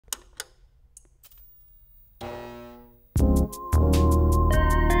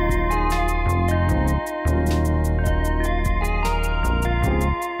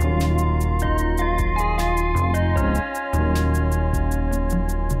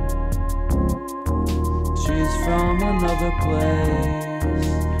from another place.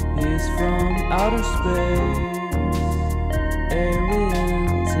 He's from outer space.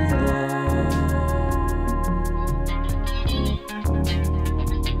 Aliens in love.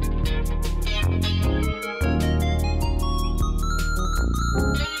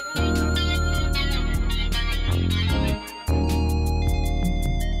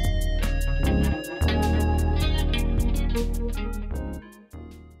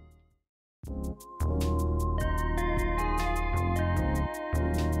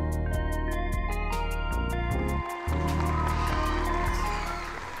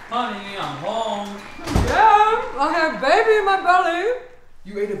 Honey, I'm home. Yeah, I have baby in my belly.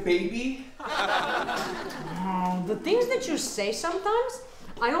 You ate a baby? Oh, the things that you say sometimes,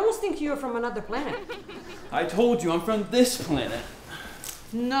 I almost think you're from another planet. I told you, I'm from this planet.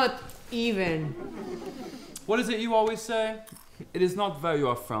 Not even. What is it you always say? It is not where you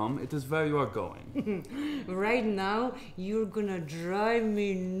are from, it is where you are going. Right now, you're gonna drive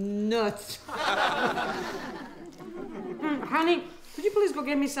me nuts. Honey, could you please go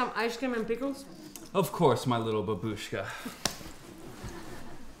get me some ice cream and pickles? Of course, my little babushka.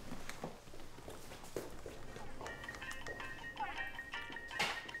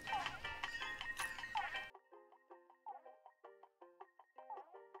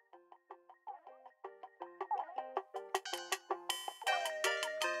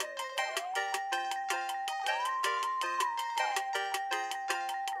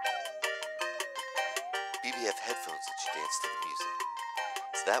 BBF headphones let you dance to the music.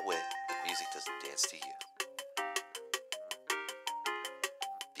 So that way, the music doesn't dance to you.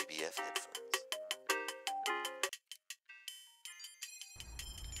 BBF headphones.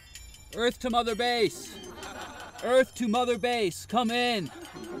 Earth to Mother Base! Earth to Mother Base, come in!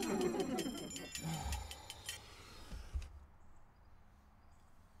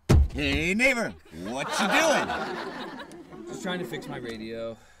 Hey neighbor, what you doing? Just trying to fix my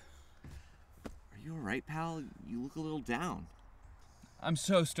radio. Are you alright, pal? You look a little down. I'm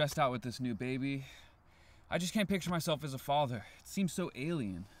so stressed out with this new baby. I just can't picture myself as a father. It seems so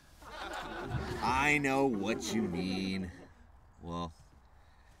alien. I know what you mean. Well,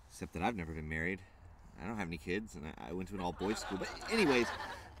 except that I've never been married. I don't have any kids, and I went to an all-boys school. But anyways,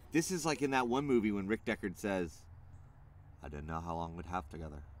 this is like in that one movie when Rick Deckard says, I didn't know how long we'd have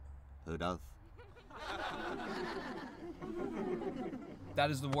together. Who does? That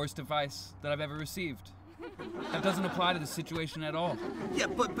is the worst advice that I've ever received. That doesn't apply to the situation at all. Yeah,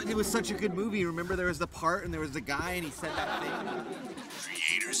 but it was such a good movie. Remember there was the part and there was the guy and he said that thing?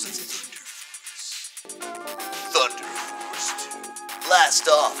 Creators of Thunder Force 2. Blast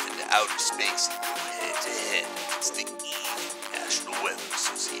off into outer space and go head-to-head against the evil National Weather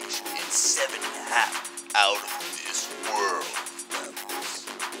Association and 7.5 out of this world rebels.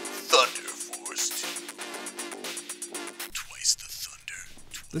 Thunder Force 2. Twice the thunder.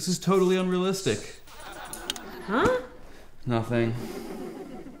 This is totally unrealistic. Huh? Nothing.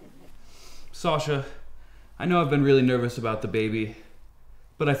 Sasha, I know I've been really nervous about the baby,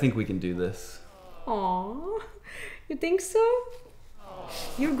 but I think we can do this. Aww, you think so?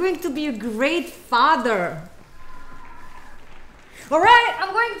 You're going to be a great father. All right,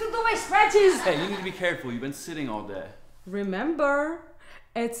 I'm going to do my stretches. Hey, you need to be careful. You've been sitting all day. Remember,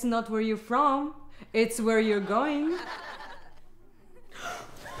 it's not where you're from, it's where you're going.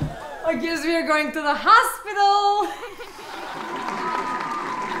 I guess we are going to the hospital.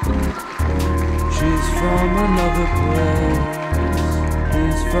 She's from another place.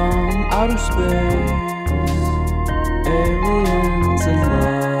 He's from outer space. Aliens in love.